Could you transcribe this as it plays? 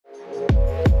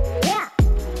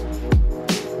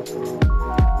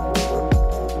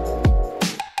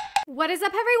is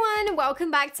up, everyone?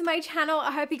 Welcome back to my channel.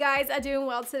 I hope you guys are doing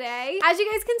well today. As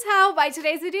you guys can tell by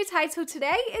today's video title,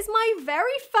 today is my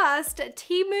very first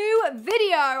Temu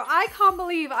video. I can't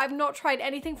believe I've not tried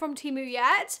anything from Temu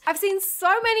yet. I've seen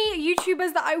so many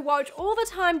YouTubers that I watch all the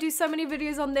time do so many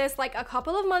videos on this like a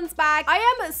couple of months back. I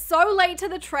am so late to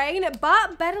the train,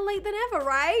 but better late than ever,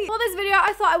 right? For this video,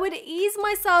 I thought I would ease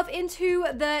myself into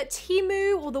the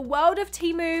Temu or the world of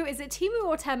Temu. Is it Temu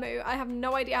or Temu? I have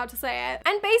no idea how to say it.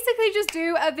 And basically just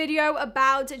do a video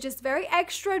about just very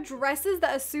extra dresses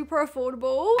that are super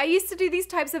affordable. I used to do these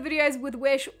types of videos with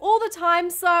Wish all the time,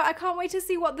 so I can't wait to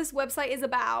see what this website is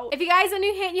about. If you guys are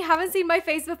new here and you haven't seen my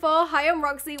face before, hi, I'm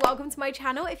Roxy. Welcome to my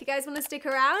channel. If you guys want to stick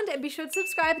around, and be sure to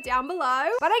subscribe down below.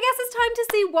 But I guess it's time to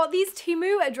see what these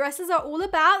Temu dresses are all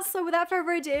about. So without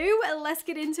further ado, let's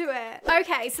get into it.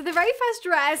 Okay, so the very first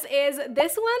dress is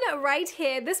this one right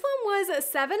here. This one was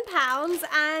 £7,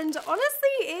 and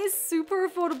honestly, it is super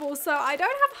affordable. So I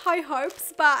don't have high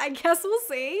hopes, but I guess we'll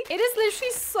see. It is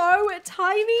literally so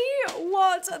tiny.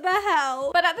 What the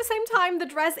hell? But at the same time, the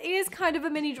dress is kind of a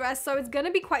mini dress, so it's gonna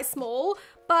be quite small.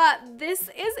 But this is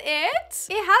it.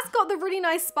 It has got the really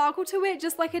nice sparkle to it,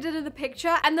 just like I did in the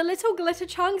picture. And the little glitter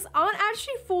chunks aren't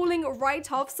actually falling right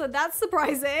off, so that's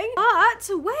surprising. But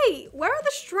wait, where are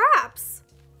the straps?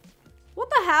 What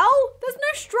the hell? There's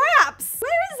no straps.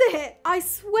 Where is it? I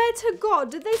swear to God,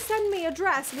 did they send me a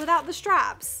dress without the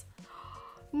straps?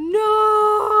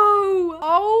 No!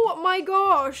 Oh my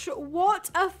gosh, what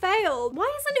a fail.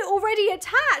 Why isn't it already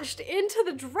attached into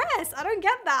the dress? I don't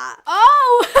get that.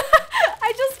 Oh,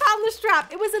 I just found the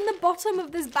strap. It was in the bottom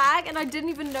of this bag and I didn't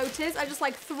even notice. I just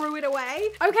like threw it away.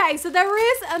 Okay, so there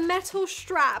is a metal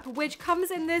strap which comes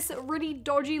in this really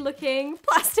dodgy looking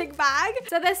plastic bag.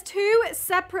 So there's two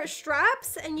separate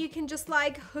straps and you can just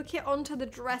like hook it onto the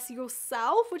dress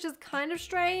yourself, which is kind of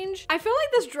strange. I feel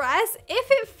like this dress, if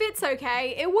it fits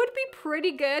okay, it would be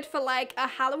pretty good for like a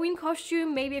Halloween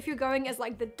costume. Maybe if you're going as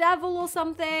like the devil or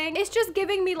something. It's just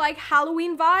giving me like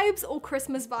Halloween vibes or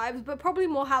Christmas vibes, but probably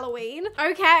more Halloween.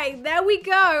 Okay, there we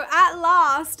go. At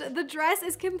last, the dress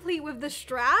is complete with the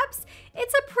straps.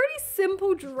 It's a pretty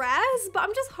simple dress, but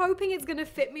I'm just hoping it's gonna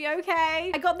fit me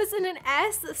okay. I got this in an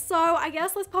S, so I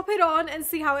guess let's pop it on and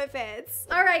see how it fits.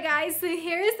 All right, guys, so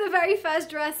here is the very first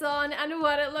dress on and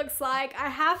what it looks like. I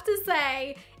have to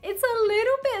say, it's a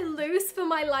little bit loose for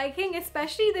my liking,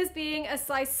 especially this being a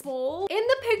size small. In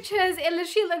the pictures, it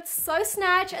literally looked so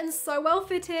snatched and so well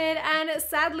fitted, and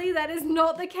sadly, that is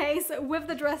not the case with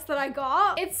the dress that I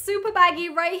got. It's super baggy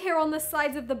right here on the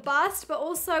sides of the bust, but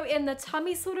also in the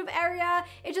tummy sort of area.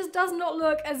 It just does not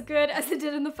look as good as it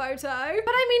did in the photo. But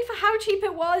I mean, for how cheap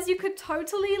it was, you could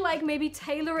totally like maybe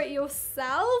tailor it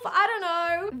yourself. I don't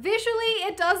know. Visually,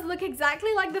 it does look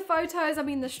exactly like the photos. I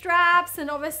mean, the straps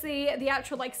and obviously the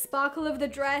actual like sparkle of the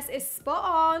dress is spot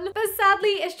on, but sadly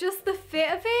it's just the fit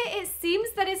of it. It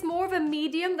seems that it's more of a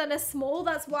medium than a small.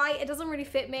 That's why it doesn't really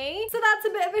fit me, so that's a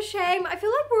bit of a shame. I feel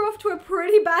like we're off to a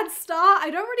pretty bad start. I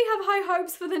don't really have high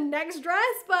hopes for the next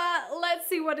dress, but let's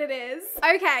see what it is.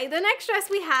 Okay, the next dress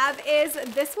we have is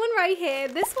this one right here.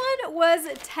 This one was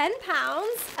 £10,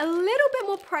 a little bit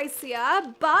more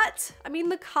pricier, but I mean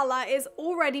the color is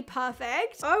already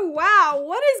perfect. Oh wow,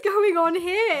 what is going on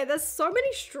here? There's so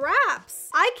many straps.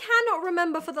 I cannot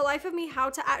remember for the life of me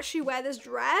how to actually wear this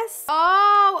dress.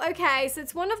 Oh, okay. So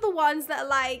it's one of the ones that are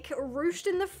like ruched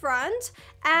in the front,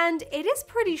 and it is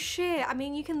pretty sheer. I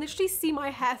mean, you can literally see my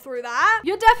hair through that.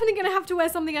 You're definitely gonna have to wear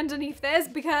something underneath this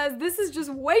because this is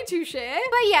just way too sheer.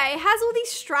 But yeah, it has all these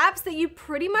straps that you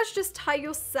pretty much just tie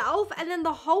yourself, and then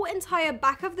the whole entire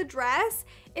back of the dress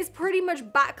is pretty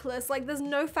much backless, like there's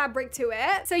no fabric to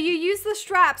it. So you use the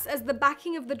straps as the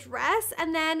backing of the dress,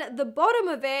 and then the bottom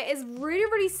of it is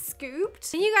really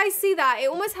scooped. And you guys see that? It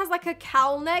almost has like a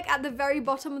cowl neck at the very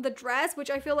bottom of the dress, which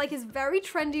I feel like is very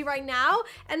trendy right now.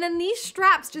 And then these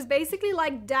straps just basically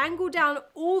like dangle down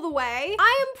all the way.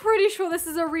 I am pretty sure this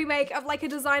is a remake of like a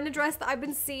designer dress that I've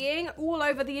been seeing all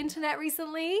over the internet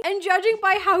recently. And judging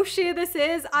by how sheer this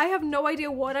is, I have no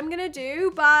idea what I'm gonna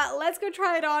do, but let's go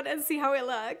try it on and see how it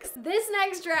looks. This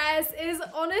next dress is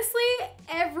honestly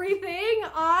everything.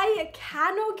 I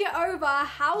cannot get over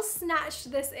how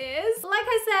snatched this is. Like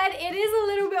I said, it is a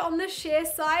little bit on the sheer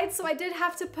side, so I did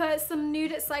have to put some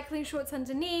nude cycling shorts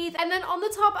underneath. And then on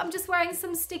the top, I'm just wearing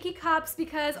some sticky cups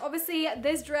because obviously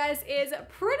this dress is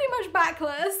pretty much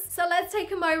backless. So let's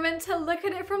take a moment to look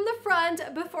at it from the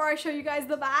front before I show you guys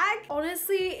the back.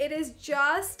 Honestly, it is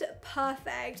just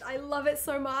perfect. I love it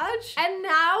so much. And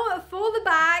now for the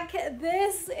back, this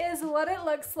this is what it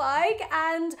looks like,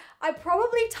 and I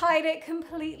probably tied it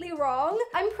completely wrong.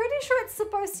 I'm pretty sure it's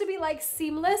supposed to be like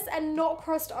seamless and not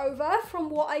crossed over from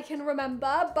what I can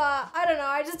remember, but I don't know,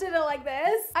 I just did it like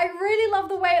this. I really love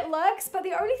the way it looks, but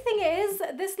the only thing is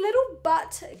this little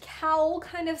butt cowl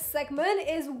kind of segment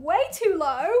is way too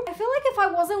low. I feel like if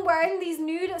I wasn't wearing these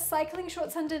nude cycling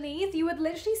shorts underneath, you would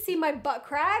literally see my butt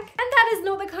crack, and that is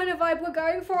not the kind of vibe we're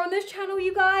going for on this channel,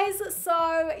 you guys.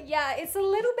 So yeah, it's a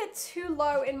little bit too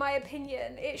low in my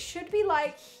opinion. It should be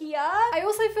like here. I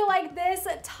also feel like this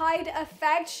tied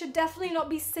effect should definitely not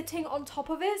be sitting on top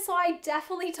of it, so I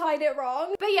definitely tied it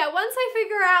wrong. But yeah, once I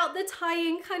figure out the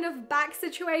tying kind of back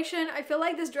situation, I feel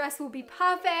like this dress will be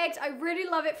perfect. I really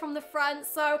love it from the front,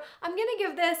 so I'm gonna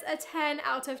give this a 10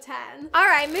 out of 10. All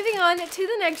right, moving on to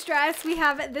the next dress. We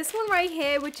have this one right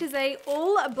here, which is a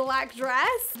all black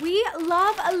dress. We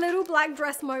love a little black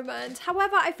dress moment.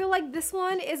 However, I feel like this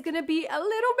one is gonna be a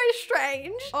little bit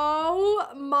strange. Oh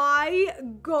my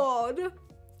God.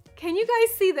 Can you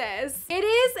guys see this? It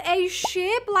is a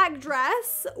sheer black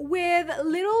dress with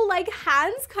little like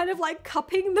hands kind of like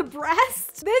cupping the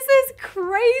breast. This is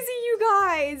crazy, you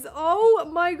guys. Oh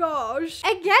my gosh.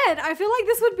 Again, I feel like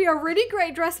this would be a really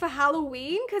great dress for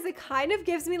Halloween because it kind of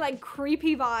gives me like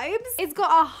creepy vibes. It's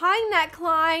got a high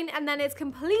neckline and then it's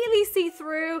completely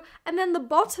see-through, and then the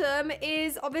bottom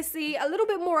is obviously a little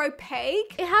bit more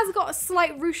opaque. It has got a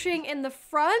slight ruching in the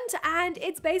front, and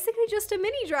it's basically just a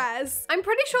mini dress. I'm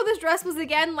pretty sure this dress was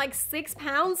again like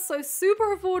 £6, so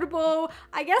super affordable.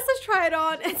 I guess let's try it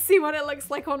on and see what it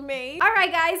looks like on me. All right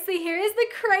guys, so here is the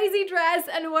crazy dress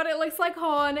and what it looks like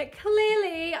on.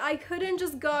 Clearly I couldn't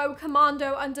just go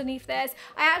commando underneath this.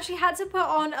 I actually had to put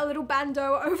on a little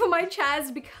bandeau over my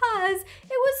chest because it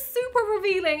was super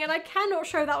revealing and I cannot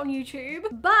show that on YouTube.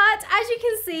 But as you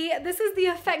can see, this is the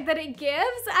effect that it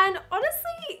gives, and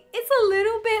honestly it's a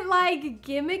little bit like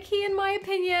gimmicky in my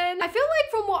opinion. I feel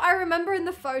like from what I remember in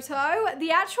the photo,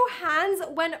 the actual hands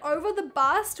went over the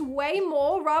bust way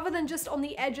more rather than just on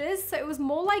the edges, so it was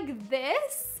more like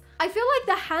this. I feel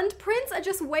like the handprints are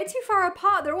just way too far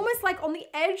apart. They're almost like on the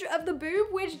edge of the boob,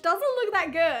 which doesn't look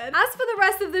that good. As for the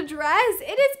rest of the dress,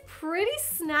 it is pretty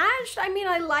snatched. I mean,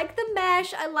 I like the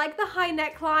mesh, I like the high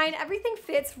neckline, everything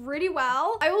fits really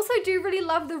well. I also do really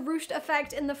love the ruched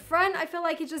effect in the front. I feel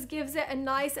like it just gives it a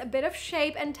nice bit of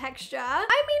shape and texture.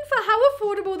 I mean, for how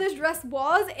affordable this dress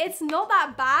was, it's not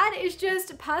that bad. It's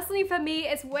just, personally for me,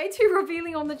 it's way too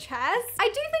revealing on the chest. I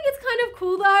do think it's kind of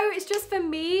cool though. It's just for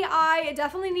me, I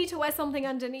definitely need to wear something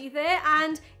underneath it,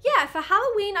 and yeah, for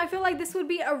Halloween I feel like this would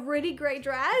be a really great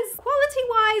dress. Quality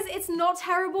wise, it's not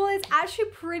terrible. It's actually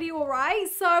pretty alright,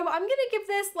 so I'm gonna give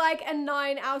this like a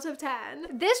 9 out of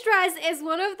 10. This dress is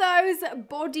one of those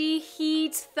body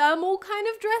heat thermal kind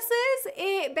of dresses.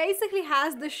 It basically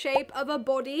has the shape of a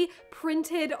body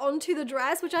printed onto the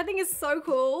dress, which I think is so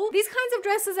cool. These kinds of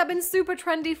dresses have been super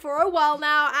trendy for a while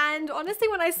now, and honestly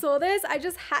when I saw this I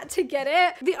just had to get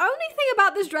it. The only thing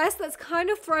about this dress that's kind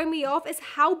of thrown me off is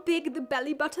how big the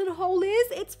belly button hole is.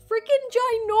 It's freaking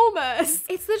ginormous.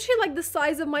 It's literally like the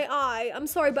size of my eye. I'm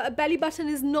sorry, but a belly button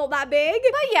is not that big.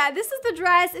 But yeah, this is the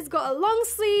dress. It's got a long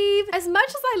sleeve. As much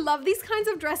as I love these kinds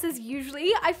of dresses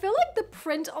usually, I feel like the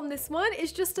print on this one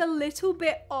is just a little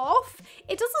bit off.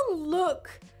 It doesn't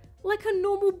look like a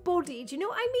normal body. Do you know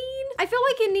what I mean? I feel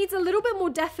like it needs a little bit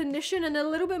more definition and a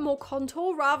little bit more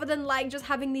contour rather than like just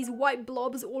having these white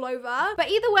blobs all over. But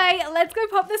either way, let's go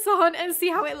pop this on and see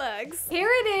how it looks. Here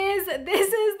it is.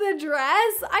 This is the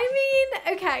dress. I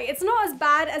mean, okay, it's not as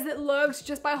bad as it looks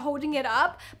just by holding it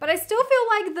up, but I still feel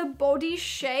like the body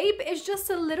shape is just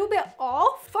a little bit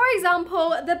off. For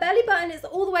example, the belly button is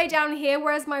all the way down here,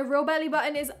 whereas my real belly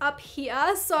button is up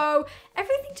here. So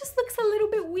everything just looks a little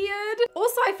bit weird.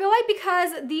 Also, I feel like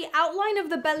because the outline of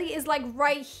the belly is like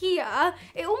right here,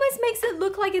 it almost makes it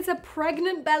look like it's a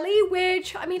pregnant belly,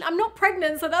 which, I mean, I'm not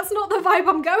pregnant, so that's not the vibe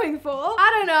I'm going for.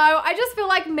 I don't know. I just feel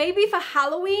like maybe for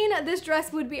Halloween, this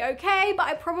dress would be okay, but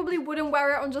I probably wouldn't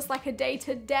wear it on just like a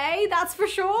day-to-day, that's for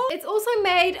sure. It's also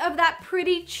made of that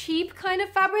pretty cheap kind of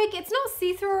fabric. It's not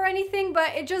see-through or anything,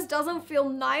 but it just doesn't feel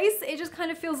nice. It just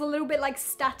kind of feels a little bit like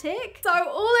static. So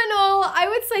all in all, I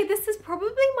would say this is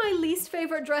probably my least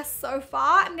favorite dress so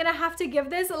far. I'm gonna have to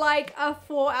give this like a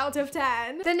 4 out of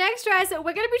 10. The next dress that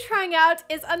we're gonna be trying out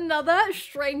is another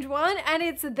strange one, and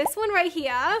it's this one right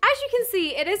here. As you can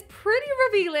see, it is pretty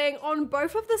revealing on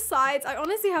both of the sides. I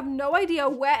honestly have no idea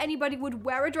where anybody would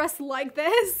wear a dress like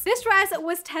this. This dress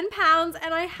was £10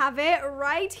 and I have it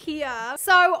right here.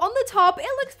 So on the top, it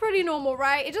looks pretty normal,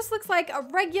 right? It just looks like a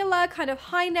regular kind of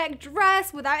high neck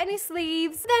dress without any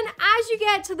sleeves. Then as you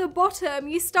get to the bottom,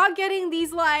 you start getting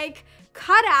these like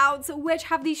cutouts which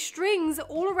have these strings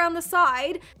all around the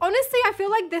side. Honestly, I feel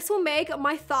like this will make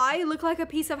my thigh look like a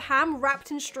piece of ham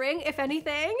wrapped in string, if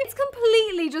anything. It's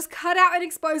completely just cut out and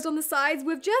exposed on the sides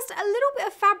with just a little bit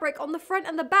of fabric on the front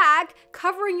and the back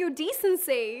covering your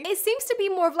decency. It seems to be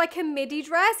more of like a midi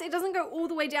dress. It doesn't go all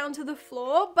the way down to the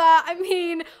floor, but I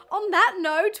mean, on that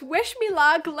note, wish me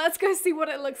luck. Let's go see what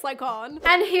it looks like on.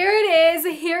 And here it is.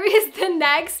 Here is the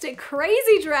next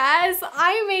crazy dress.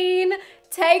 I mean,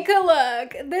 take a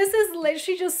look. This is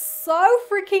literally just so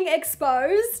freaking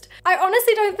exposed. I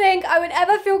honestly don't think I would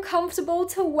ever feel comfortable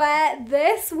to wear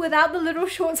this without the little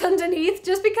shorts underneath,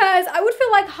 just because I would feel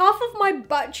like half of my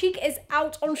butt cheek is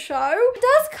out on show. It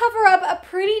does cover up a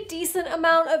pretty decent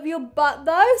amount of your butt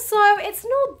though, so it's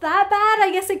not that bad.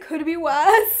 I guess it could be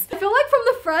worse. I feel like from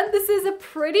the front, this is a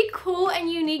pretty cool and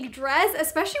unique dress,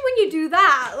 especially when you do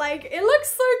that. Like, it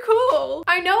looks so cool.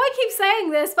 I know I keep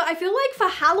saying this, but I feel like for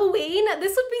Halloween,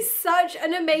 this would be such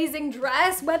an amazing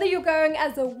dress, whether you're going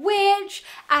as a witch,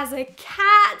 as a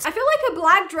cat. I feel like a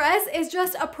black dress is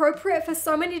just appropriate for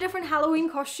so many different Halloween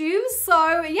costumes.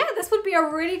 So yeah, this would be a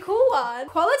really cool one.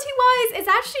 Quality-wise, it's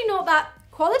actually not that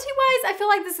Quality-wise, I feel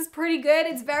like this is pretty good.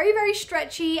 It's very, very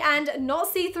stretchy and not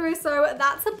see-through, so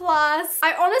that's a plus.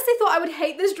 I honestly thought I would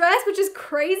hate this dress, which is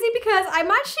crazy because I'm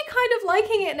actually kind of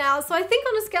liking it now. So I think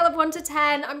on a scale of 1 to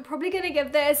 10, I'm probably gonna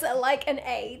give this like an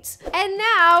 8. And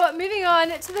now, moving on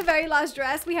to the very last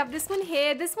dress, we have this one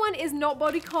here. This one is not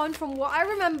bodycon from what I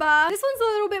remember. This one's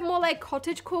a little bit more like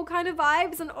cottagecore kind of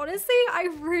vibes, and honestly, I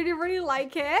really, really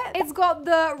like it. It's got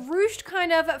the ruched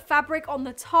kind of fabric on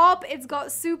the top. It's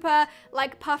got super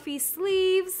like puffy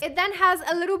sleeves. It then has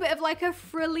a little bit of like a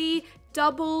frilly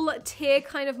double tier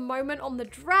kind of moment on the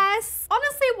dress.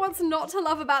 Honestly, what's not to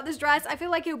love about this dress? I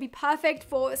feel like it would be perfect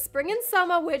for spring and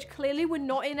summer, which clearly we're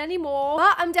not in anymore.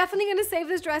 But I'm definitely gonna save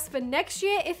this dress for next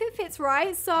year if it fits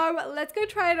right. So let's go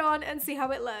try it on and see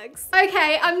how it looks.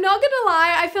 Okay, I'm not gonna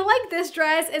lie. I feel like this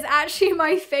dress is actually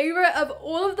my favorite of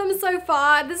all of them so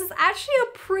far. This is actually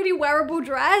a pretty wearable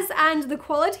dress and the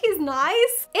quality is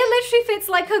nice. It literally fits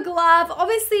like a glove.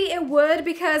 Obviously it would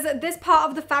because this part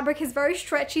of the fabric is very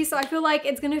stretchy, so I feel like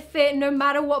it's gonna fit no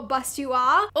matter what bust you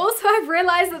are. Also, I've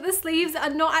realized that the sleeves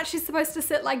are not actually supposed to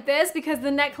sit like this because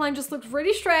the neckline just looks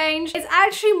really strange. It's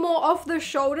actually more off the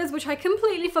shoulders, which I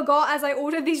completely forgot as I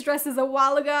ordered these dresses a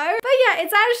while ago. But yeah,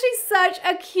 it's actually such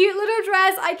a cute little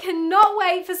dress. I cannot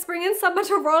wait for spring and summer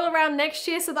to roll around next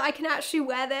year so that I can actually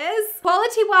wear this.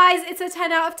 Quality-wise, it's a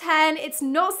 10 out of 10. It's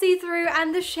not see-through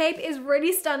and the shape is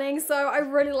really stunning, so I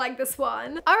really like this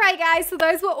one. All right, guys, so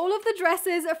those were all of the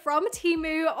dresses from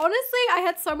Temu. Honestly, I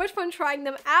had so much fun trying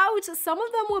them out. Some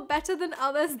of them were better than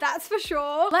others, that's for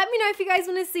sure. Let me know if you guys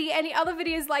want to see any other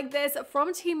videos like this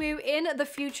from Temu in the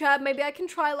future. Maybe I can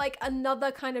try like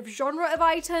another kind of genre of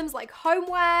items like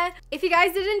homeware. If you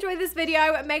guys did enjoy this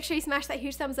video, make sure you smash that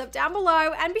huge thumbs up down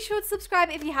below and be sure to subscribe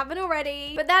if you haven't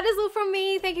already. But that is all from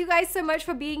me. Thank you guys so much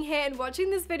for being here and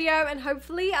watching this video, and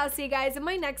hopefully I'll see you guys in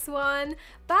my next one.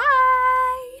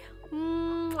 Bye!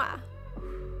 Mwah.